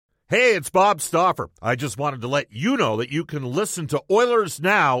Hey, it's Bob Stauffer. I just wanted to let you know that you can listen to Oilers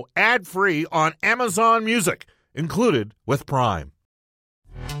Now ad-free on Amazon Music, included with Prime.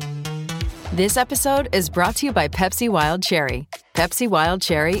 This episode is brought to you by Pepsi Wild Cherry. Pepsi Wild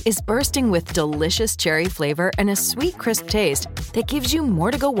Cherry is bursting with delicious cherry flavor and a sweet, crisp taste that gives you more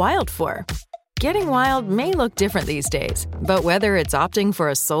to go wild for. Getting wild may look different these days, but whether it's opting for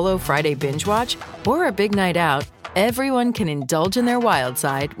a solo Friday binge watch or a big night out, everyone can indulge in their wild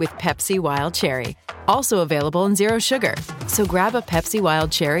side with Pepsi Wild Cherry. Also available in Zero Sugar. So grab a Pepsi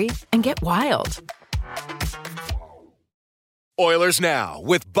Wild Cherry and get wild. Oilers Now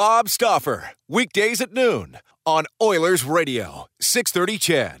with Bob Stauffer. Weekdays at noon on Oilers Radio, 630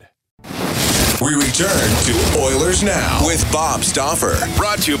 CHED. We return to Oilers Now with Bob Stauffer.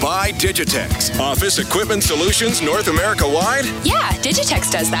 Brought to you by Digitex. Office Equipment Solutions North America wide? Yeah,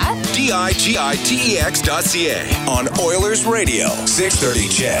 Digitex does that. Digitex.ca on Oilers Radio, 630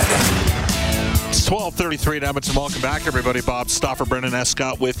 CHED. It's 12:33 in Edmonton. Welcome back, everybody. Bob Stauffer, Brendan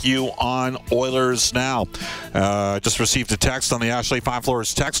Escott with you on Oilers Now. Just received a text on the Ashley Fine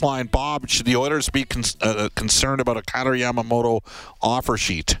Floors text line. Bob, should the Oilers be concerned about a Kailer Yamamoto offer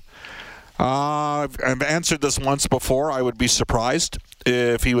sheet? I've answered this once before. I would be surprised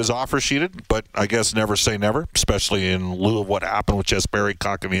if he was offer sheeted, but I guess never say never, especially in lieu of what happened with Jesperi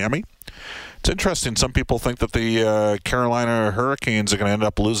Kotkaniemi. It's interesting. Some people think that the Carolina Hurricanes are going to end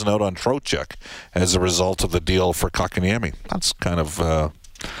up losing out on Trocheck as a result of the deal for Kotkaniemi. That's kind of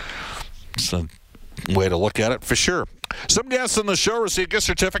it's a way to look at it for sure. Some guests on the show receive gift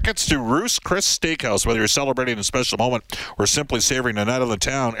certificates to Ruth's Chris Steakhouse. Whether you're celebrating a special moment or simply savoring a night on the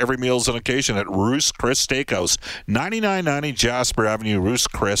town, every meal is an occasion at Ruth's Chris Steakhouse. 9990 Jasper Avenue, Ruth's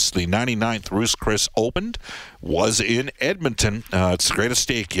Chris. The 99th Ruth's Chris opened, was in Edmonton. It's the greatest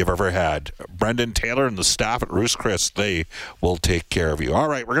steak you've ever had. Brendan Taylor and the staff at Ruth's Chris, they will take care of you. All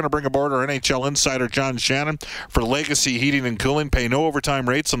right, we're going to bring aboard our NHL insider, John Shannon, for Legacy Heating and Cooling. Pay no overtime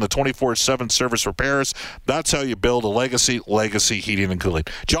rates on the 24/7 service repairs. That's how you build a Legacy Heating and Cooling.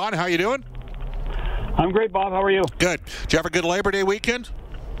 John, how you doing? I'm great, Bob. How are you? Good. Did you have a good Labor Day weekend?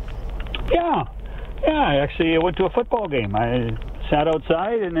 Yeah. I actually went to a football game. I sat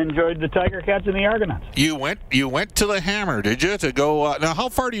outside and enjoyed the Tiger Cats and the Argonauts. You went to the Hammer, did you? To go now, how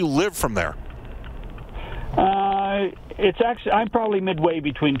far do you live from there? It's actually I'm probably midway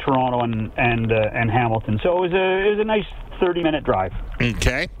between Toronto and Hamilton, so it was a nice 30-minute drive.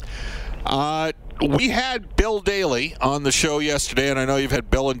 Okay. We had Bill Daly on the show yesterday, and I know you've had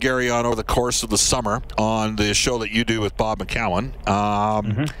Bill and Gary on over the course of the summer on the show that you do with Bob McCowan.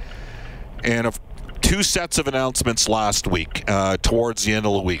 And two sets of announcements last week, towards the end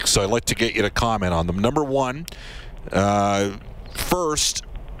of the week. So I'd like to get you to comment on them. Number one, first,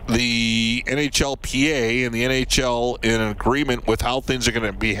 the NHLPA and the NHL in agreement with how things are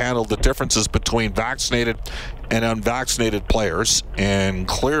going to be handled, the differences between vaccinated and unvaccinated players, and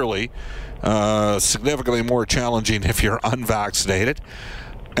clearly significantly more challenging if you're unvaccinated.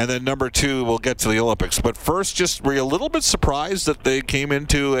 And then number two, we'll get to the Olympics. But first, just were you a little bit surprised that they came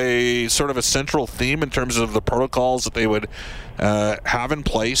into a sort of a central theme in terms of the protocols that they would have in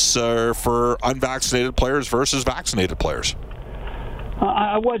place for unvaccinated players versus vaccinated players?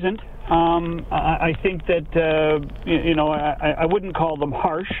 I wasn't. I think that, I wouldn't call them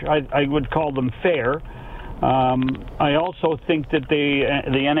harsh. I would call them fair. I also think that the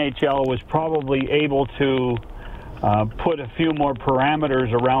NHL was probably able to put a few more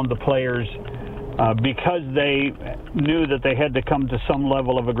parameters around the players because they knew that they had to come to some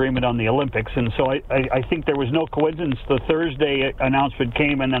level of agreement on the Olympics. And so I think there was no coincidence. The Thursday announcement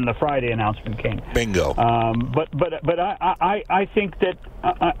came and then the Friday announcement came. Bingo. But I think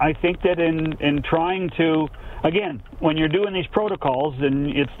that in trying to, again, when you're doing these protocols, and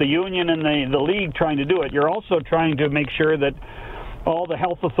it's the union and the league trying to do it, you're also trying to make sure that all the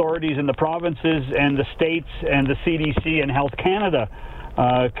health authorities in the provinces and the states and the CDC and Health Canada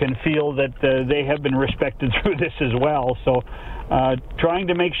can feel that they have been respected through this as well. So trying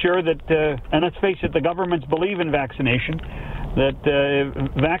to make sure that, and let's face it, the governments believe in vaccination, that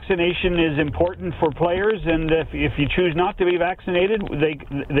vaccination is important for players, and if you choose not to be vaccinated,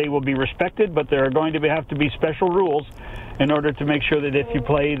 they will be respected, but there are going to have to be special rules in order to make sure that if you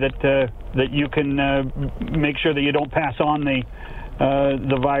play that you can make sure that you don't pass on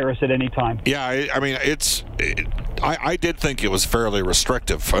the virus at any time. Yeah, I mean, it's I did think it was fairly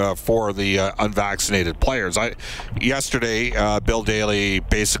restrictive for the unvaccinated players. Yesterday, Bill Daly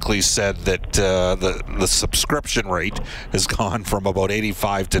basically said that the subscription rate has gone from about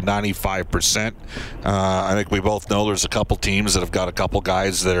 85 to 95%. I think we both know there's a couple teams that have got a couple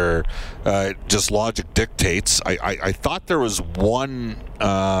guys that are just logic dictates. I thought there was one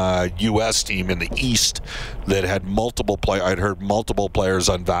U.S. team in the East that had multiple I'd heard multiple players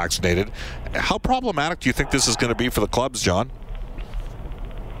unvaccinated. How problematic do you think this is going to be for the clubs, John?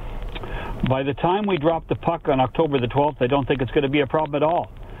 By the time we drop the puck on October the 12th, I don't think it's going to be a problem at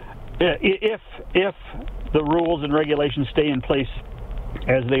all. If the rules and regulations stay in place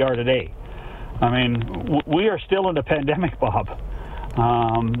as they are today. I mean, we are still in a pandemic, Bob.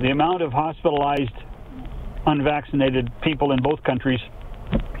 The amount of hospitalized, unvaccinated people in both countries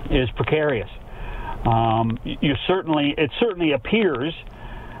is precarious. It certainly appears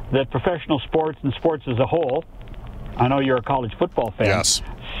that professional sports and sports as a whole, I know you're a college football fan, yes,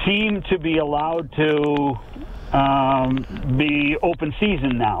 seem to be allowed to be open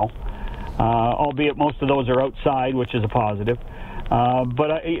season now, albeit most of those are outside, which is a positive.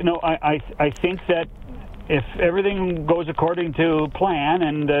 But I think that if everything goes according to plan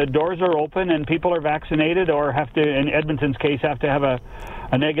and doors are open and people are vaccinated or have to, in Edmonton's case, have to have a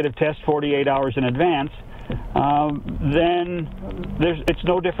negative test 48 hours in advance, then it's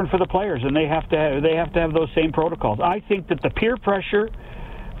no different for the players, and they have to have those same protocols. I think that the peer pressure,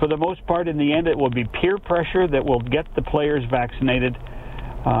 for the most part, in the end, it will be peer pressure that will get the players vaccinated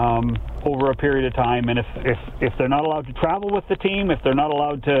over a period of time. And if they're not allowed to travel with the team, if they're not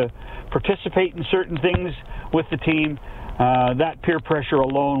allowed to participate in certain things with the team, that peer pressure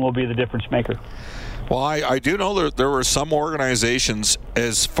alone will be the difference maker. Well, I do know there were some organizations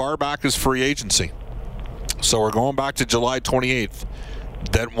as far back as free agency, so we're going back to July 28th,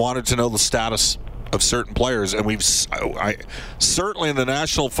 that wanted to know the status of certain players, and I certainly in the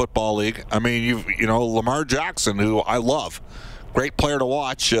National Football League. I mean, you know Lamar Jackson, who I love, great player to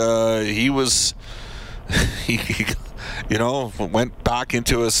watch. He went back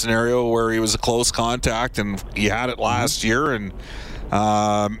into a scenario where he was a close contact, and he had it last year, and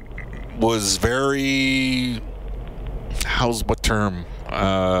was very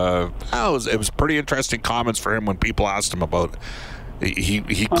it was pretty interesting comments for him when people asked him about it.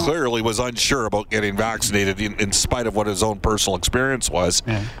 He clearly was unsure about getting vaccinated in spite of what his own personal experience was.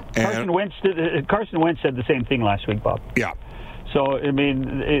 Yeah. Carson Wentz said the same thing last week, Bob. Yeah. So I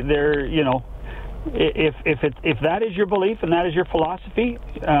mean, if that is your belief and that is your philosophy,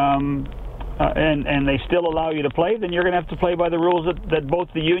 and they still allow you to play, then you're going to have to play by the rules that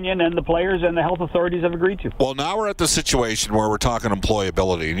both the union and the players and the health authorities have agreed to. Well, now we're at the situation where we're talking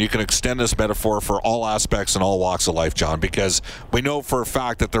employability, and you can extend this metaphor for all aspects and all walks of life, John, because we know for a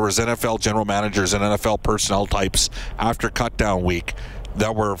fact that there was NFL general managers and NFL personnel types after cut-down week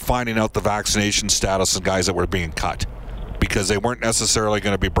that were finding out the vaccination status of guys that were being cut, because they weren't necessarily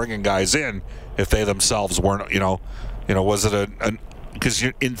going to be bringing guys in if they themselves weren't, was it because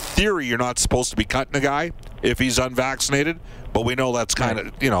in theory you're not supposed to be cutting a guy if he's unvaccinated, but we know that's kind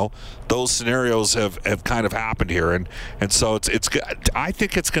of, those scenarios have kind of happened here, and so it's I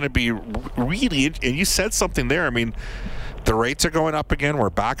think it's going to be really, and you said something there. I mean, the rates are going up again. We're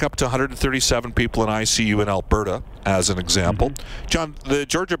back up to 137 people in ICU in Alberta, as an example. Mm-hmm. John, the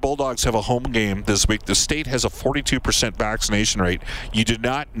Georgia Bulldogs have a home game this week. The state has a 42% vaccination rate. You do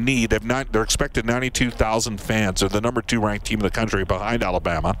not need, they're expected 92,000 fans. They're the number 2 ranked team in the country behind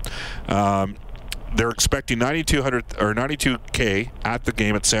Alabama. They're expecting 92K at the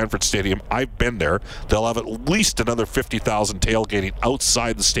game at Sanford Stadium. I've been there. They'll have at least another 50,000 tailgating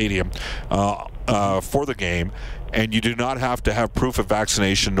outside the stadium for the game. And you do not have to have proof of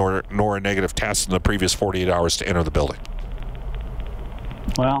vaccination nor a negative test in the previous 48 hours to enter the building.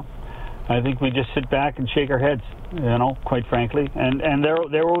 Well, I think we just sit back and shake our heads, quite frankly. And there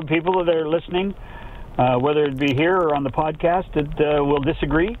will be people that are listening, whether it be here or on the podcast, that will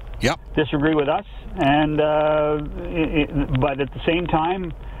disagree. Yep. Disagree with us. And but at the same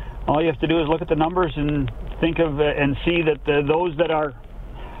time, all you have to do is look at the numbers and think of and see that those that are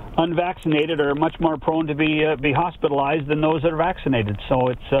unvaccinated are much more prone to be hospitalized than those that are vaccinated. So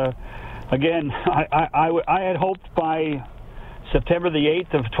it's again, I had hoped by September the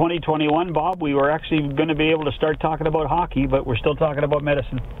 8th of 2021, Bob, we were actually going to be able to start talking about hockey, but we're still talking about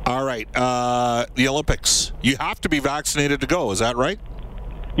medicine. All right, the Olympics. You have to be vaccinated to go. Is that right?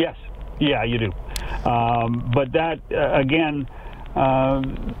 Yes. Yeah, you do. But that again,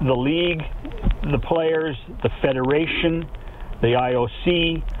 the league, the players, the federation, the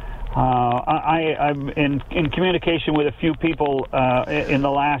IOC. I'm in communication with a few people in the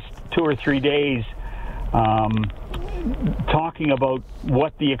last 2 or 3 days talking about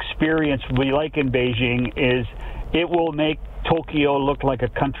what the experience will be like in Beijing is it will make Tokyo look like a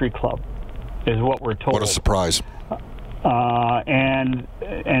country club, is what we're told. What a surprise. And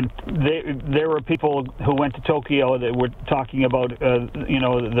there were people who went to Tokyo that were talking about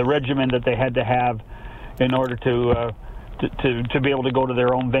the regimen that they had to have in order to be able to go to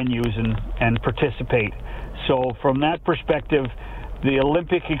their own venues and participate. So from that perspective, the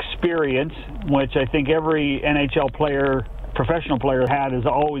Olympic experience, which I think every NHL player, professional player had, has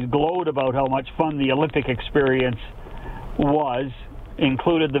always glowed about how much fun the Olympic experience was,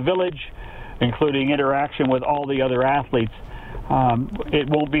 included the village, including interaction with all the other athletes. It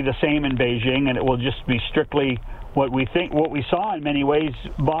won't be the same in Beijing, and it will just be strictly what we saw in many ways,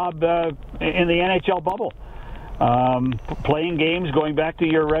 Bob, in the NHL bubble. Playing games, going back to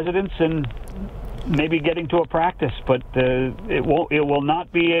your residence, and maybe getting to a practice, but it will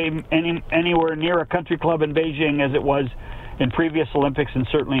not be anywhere near a country club in Beijing as it was in previous Olympics and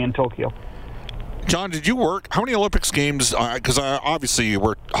certainly in Tokyo. John, did you work? How many Olympics games? Because obviously you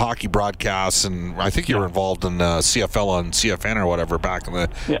worked hockey broadcasts, and I think you were involved in CFL on CFN or whatever back in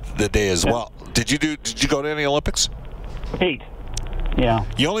the day as well. Did you go to any Olympics? 8. Yeah.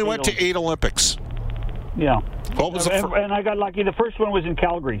 You only went to 8 Olympics. Yeah. What was and I got lucky. The first one was in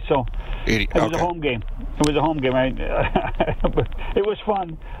Calgary, so 80. It was a home game. It was a home game. It was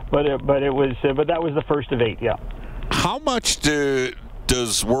fun, but that was the first of 8. Yeah. How much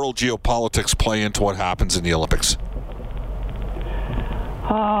does world geopolitics play into what happens in the Olympics?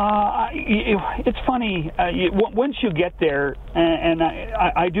 It's funny. Once you get there, and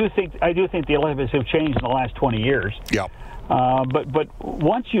I do think the Olympics have changed in the last 20 years. Yeah. But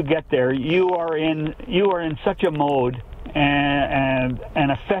once you get there, you are in such a mode and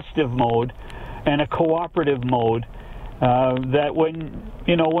a festive mode and a cooperative mode that when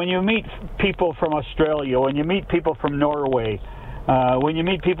you meet people from Australia, when you meet people from Norway, when you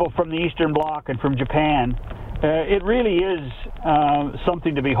meet people from the Eastern Bloc and from Japan, it really is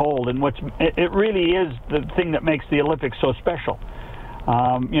something to behold, and it really is the thing that makes the Olympics so special.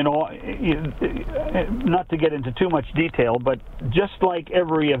 Not to get into too much detail, but just like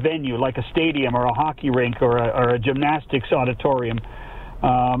every venue, like a stadium or a hockey rink or a gymnastics auditorium,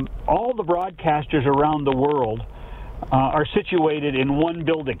 all the broadcasters around the world are situated in one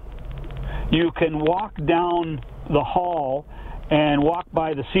building. You can walk down the hall and walk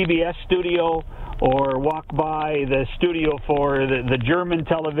by the CBS studio or walk by the studio for the German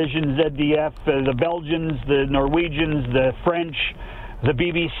television, ZDF, the Belgians, the Norwegians, the French, the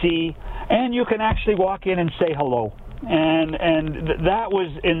BBC, and you can actually walk in and say hello. And that was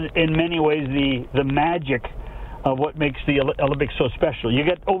in many ways the magic of what makes the Olympics so special. You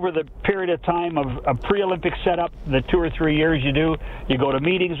get over the period of time of a pre-Olympic setup, the 2 or 3 years you go to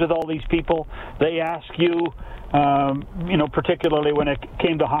meetings with all these people. They ask you, particularly when it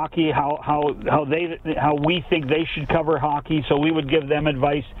came to hockey, how we think they should cover hockey. So we would give them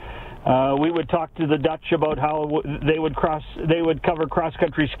advice. We would talk to the Dutch about how they would cover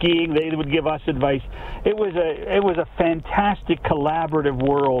cross-country skiing. They would give us advice. It was a fantastic collaborative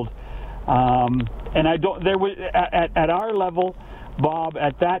world, and there was at our level, Bob.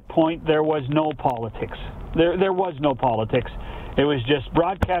 At that point, there was no politics. There was no politics. It was just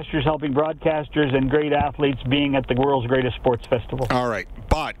broadcasters helping broadcasters and great athletes being at the world's greatest sports festival. All right,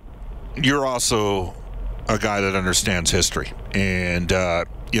 but you're also a guy that understands history, and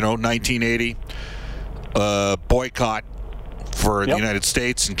 1980 boycott for the United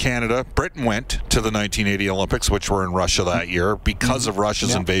States and Canada. Britain went to the 1980 Olympics, which were in Russia that year, because of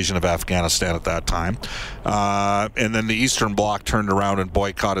Russia's invasion of Afghanistan at that time. And then the Eastern Bloc turned around and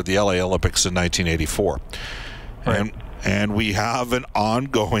boycotted the LA Olympics in 1984. Right. And we have an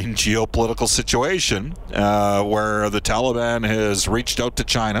ongoing geopolitical situation where the Taliban has reached out to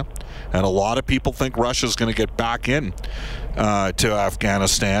China, and a lot of people think Russia's going to get back in to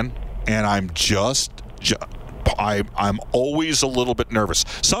Afghanistan. And I'm always a little bit nervous.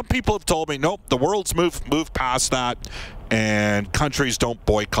 Some people have told me, nope, the world's moved past that, and countries don't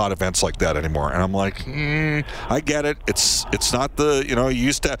boycott events like that anymore. And I'm like, I get it. It's not you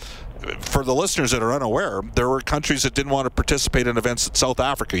used to. For the listeners that are unaware, there were countries that didn't want to participate in events that South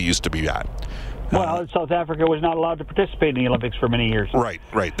Africa used to be at. Well, South Africa was not allowed to participate in the Olympics for many years. Right.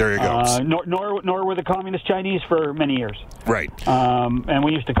 There you go. Nor were the Communist Chinese for many years. Right. And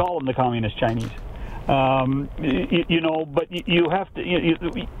we used to call them the Communist Chinese. But you have to.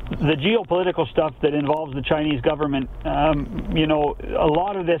 The geopolitical stuff that involves the Chinese government. A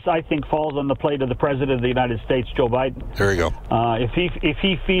lot of this, I think, falls on the plate of the President of the United States, Joe Biden. There you go. If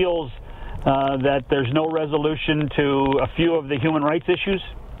he feels that there's no resolution to a few of the human rights issues,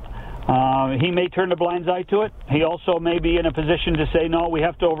 He may turn a blind eye to it. He also may be in a position to say, no, we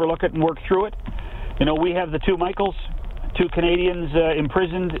have to overlook it and work through it. We have the two Michaels, two Canadians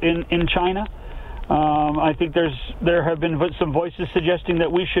imprisoned in China. I think there have been some voices suggesting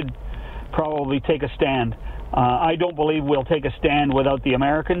that we should probably take a stand. I don't believe we'll take a stand without the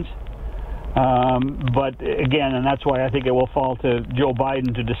Americans. But again, and that's why I think it will fall to Joe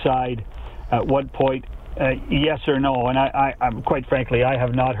Biden to decide at what point, yes or no. And I'm quite frankly, I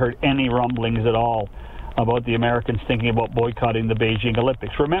have not heard any rumblings at all about the Americans thinking about boycotting the Beijing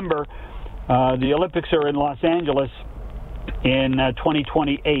Olympics. Remember, the Olympics are in Los Angeles in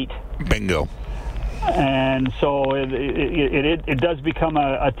 2028. Bingo. And so it does become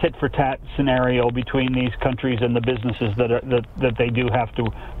a tit-for-tat scenario between these countries and the businesses that they do have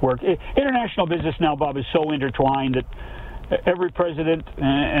to work. International business now, Bob, is so intertwined that every president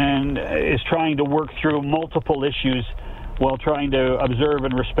and is trying to work through multiple issues while trying to observe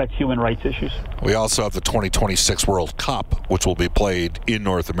and respect human rights issues. We also have the 2026 World Cup, which will be played in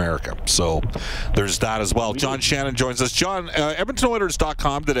North America. So there's that as well. John Shannon joins us. John,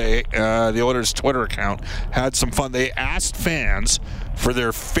 EdmontonOilers.com today, the Oilers Twitter account, had some fun. They asked fans for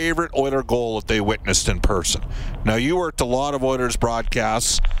their favorite Oiler goal that they witnessed in person. Now, you worked a lot of Oilers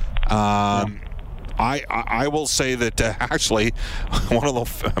broadcasts. I will say that actually one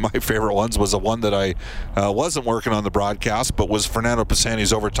of my favorite ones was the one that I wasn't working on the broadcast, but was Fernando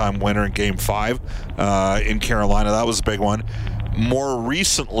Pisani's overtime winner in Game 5 in Carolina. That was a big one. More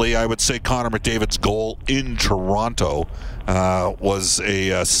recently, I would say Connor McDavid's goal in Toronto was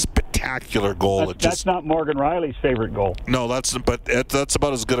a spectacular goal. That's not Morgan Riley's favorite goal. No, that's about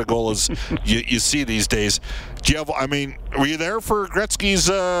as good a goal as you see these days. Were you there for Gretzky's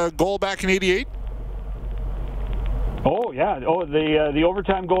goal back in '88? Oh yeah! Oh, the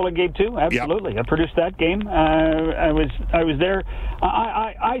overtime goal in Game 2. Absolutely, yep. I produced that game. I was there.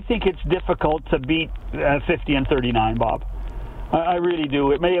 I think it's difficult to beat 50 and 39, Bob. I really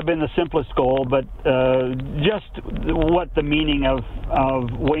do. It may have been the simplest goal, but just what the meaning of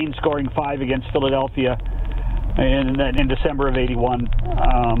Wayne scoring 5 against Philadelphia in December of '81,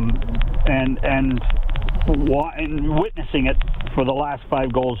 and witnessing it for the last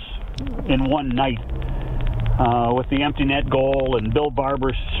 5 goals in one night. With the empty net goal and Bill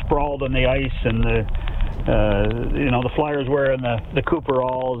Barber sprawled on the ice and the Flyers wearing the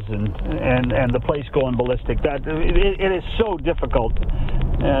Cooperalls and the place going ballistic. That it is so difficult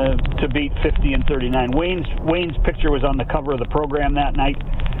to beat 50 and 39. Wayne's picture was on the cover of the program that night.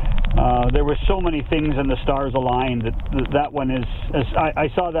 There were so many things and the stars aligned that one is. I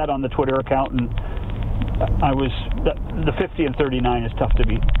saw that on the Twitter account and. The 50 and 39 is tough to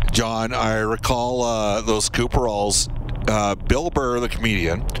beat. John, I recall those Cooperalls. Bill Burr, the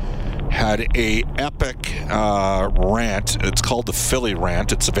comedian, had a epic rant. It's called the Philly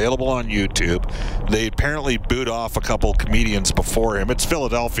Rant. It's available on YouTube. They apparently booed off a couple comedians before him. It's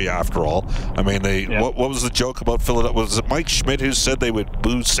Philadelphia, after all. I mean, what was the joke about Philadelphia? Was it Mike Schmidt who said they would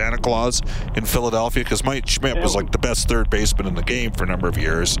boo Santa Claus in Philadelphia? Because Mike Schmidt was like the best third baseman in the game for a number of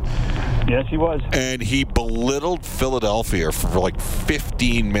years. Yes, he was. And he belittled Philadelphia for like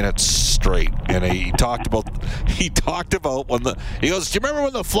 15 minutes straight. And he talked about when he goes, do you remember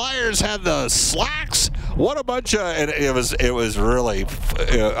when the Flyers had the slacks? What a bunch of, and it was really,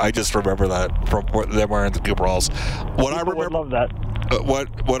 I just remember that from them wearing the Cooperalls. I love that.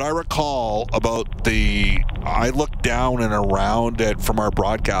 What I recall about I looked down and around from our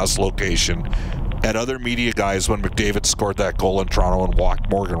broadcast location at other media guys when McDavid scored that goal in Toronto and walked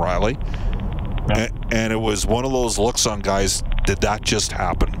Morgan Riley. Yeah. And it was one of those looks on guys, did that just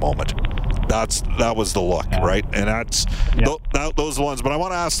happen moment. That was the look, right? And those are the ones. But I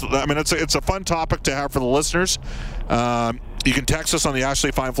want to ask, it's a fun topic to have for the listeners. You can text us on the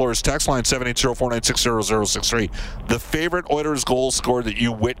Ashley Fine Floors text line, 780-496-0063. The favorite Oilers goal scored that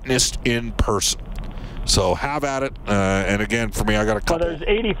you witnessed in person. So have at it. And again, for me, I got a couple. Well, there's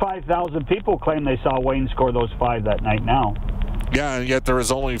 85,000 people claim they saw Wayne score those 5 that night now. Yeah, and yet there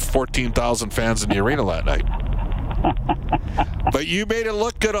was only 14,000 fans in the arena that night. But you made it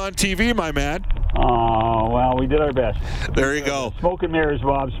look good on TV, my man. Oh, well, we did our best. There you go. Smoke and mirrors,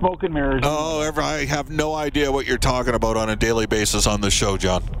 Bob. Smoke and mirrors. Oh, I have no idea what you're talking about on a daily basis on this show,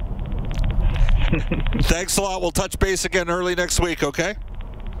 John. Thanks a lot. We'll touch base again early next week, okay?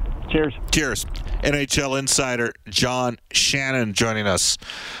 Cheers. Cheers. NHL insider John Shannon joining us.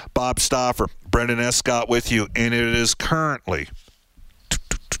 Bob Stauffer, Brendan Escott with you, and it is currently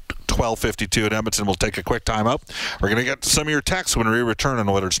 12:52 at Edmonton. We'll take a quick time out. We're going to get to some of your texts when we return on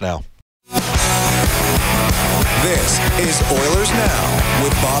Oilers Now. This is Oilers Now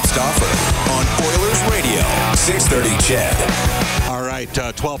with Bob Stauffer on Oilers Radio, 630 CHED. All right.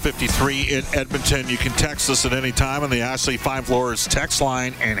 right, 12:53 in Edmonton. You can text us at any time on the Ashley Fine Floors text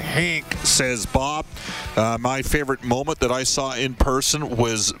line. And Hank says, Bob, my favorite moment that I saw in person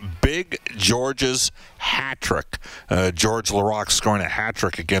was Big George's hat trick. George Larocque scoring a hat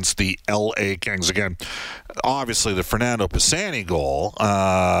trick against the L.A. Kings. Again, obviously the Fernando Pisani goal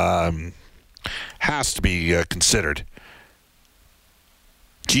has to be considered.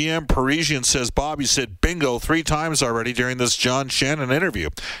 GM Parisian says, Bob, you said bingo 3 times already during this John Shannon interview.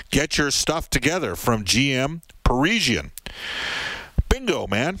 Get your stuff together from GM Parisian. Bingo,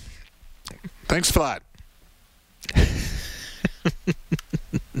 man. Thanks for that.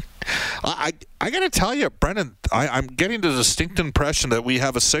 I got to tell you, Brendan, I'm getting the distinct impression that we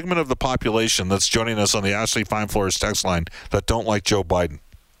have a segment of the population that's joining us on the Ashley Fine Floors text line that don't like Joe Biden.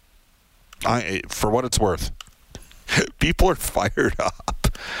 For what it's worth. People are fired up.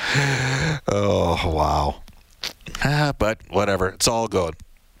 Oh, wow. But whatever. It's all good.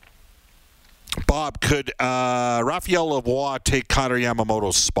 Bob, could Raphael Lavoie take Connor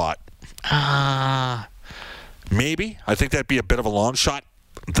Yamamoto's spot? Maybe. I think that'd be a bit of a long shot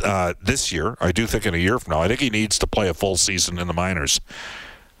this year. I do think in a year from now. I think he needs to play a full season in the minors.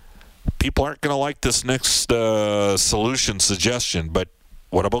 People aren't going to like this next suggestion, but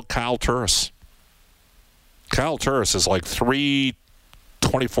what about Kyle Turris? Kyle Turris is like 3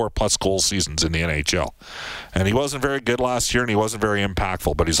 24-plus goal seasons in the NHL. And he wasn't very good last year, and he wasn't very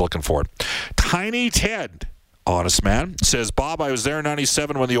impactful, but he's looking for it. Tiny Ted, honest man, says, Bob, I was there in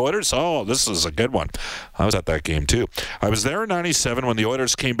 97 when the Oilers... Oh, this is a good one. I was at that game, too. I was there in 97 when the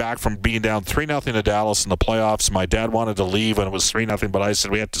Oilers came back from being down 3-0 to Dallas in the playoffs. My dad wanted to leave when it was 3-0, but I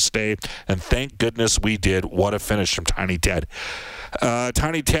said we had to stay, and thank goodness we did. What a finish from Tiny Ted.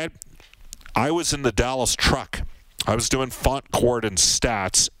 Tiny Ted... I was in the Dallas truck. I was doing font, chord, and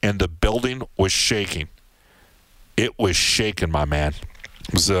stats, and the building was shaking. It was shaking, my man.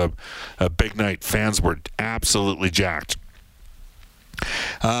 It was a big night. Fans were absolutely jacked.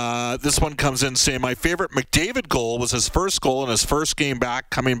 This one comes in saying, my favorite McDavid goal was his first goal in his first game back,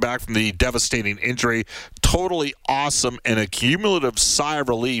 coming back from the devastating injury. Totally awesome and a cumulative sigh of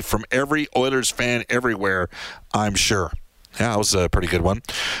relief from every Oilers fan everywhere, I'm sure. Yeah, that was a pretty good one.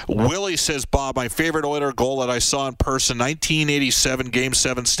 Willie says, Bob, my favorite Oiler goal that I saw in person, 1987 Game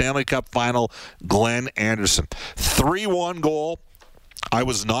 7 Stanley Cup Final, Glenn Anderson. 3-1 goal. I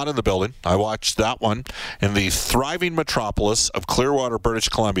was not in the building. I watched that one in the thriving metropolis of Clearwater, British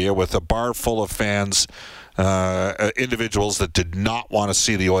Columbia, with a bar full of fans, individuals that did not want to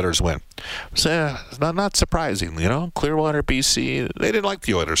see the Oilers win. So, not surprising, you know. Clearwater, BC, they didn't like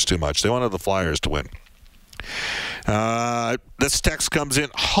the Oilers too much. They wanted the Flyers to win. This text comes in.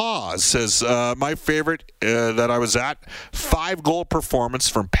 Hawes says, my favorite that I was at, 5-goal performance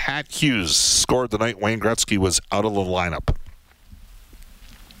from Pat Hughes. Scored the night Wayne Gretzky was out of the lineup.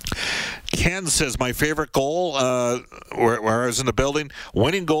 Ken says, my favorite goal where I was in the building,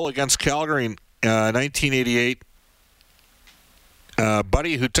 winning goal against Calgary in 1988.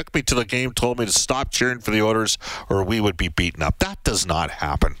 Buddy who took me to the game told me to stop cheering for the Oilers or we would be beaten up. That does not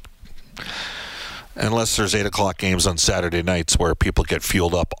happen. Unless there's 8 o'clock games on Saturday nights where people get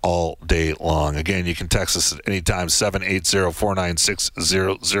fueled up all day long. Again, you can text us at any time,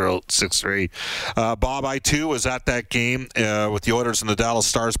 780-496-0063. Bob, I too was at that game with the Oilers and the Dallas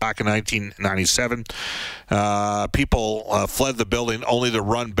Stars back in 1997. People fled the building only to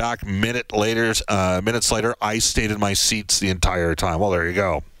run back minutes later. I stayed in my seats the entire time. Well, there you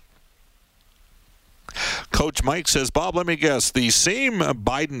go. Coach Mike says, Bob, let me guess, the same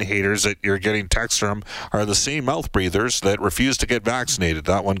Biden haters that you're getting texts from are the same mouth breathers that refuse to get vaccinated.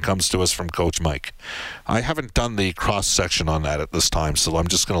 That one comes to us from Coach Mike. I haven't done the cross-section on that at this time, so I'm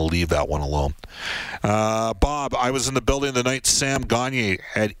just going to leave that one alone. Bob, I was in the building the night Sam Gagner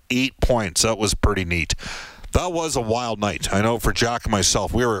had 8 points. That was pretty neat. That was a wild night. I know for Jack and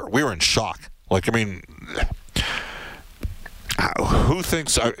myself, we were in shock. Who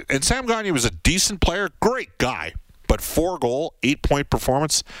thinks... and Sam Gagner was a decent player, great guy, but 4-goal, 8-point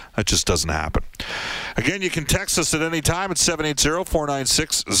performance, that just doesn't happen. Again, you can text us at any time at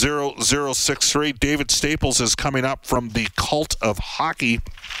 780-496-0063. David Staples is coming up from the Cult of Hockey.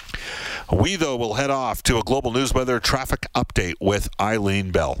 We, though, will head off to a Global News Weather traffic update with Eileen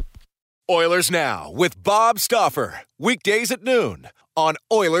Bell. Oilers Now with Bob Stauffer. Weekdays at noon on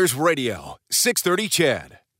Oilers Radio, 630 CHED.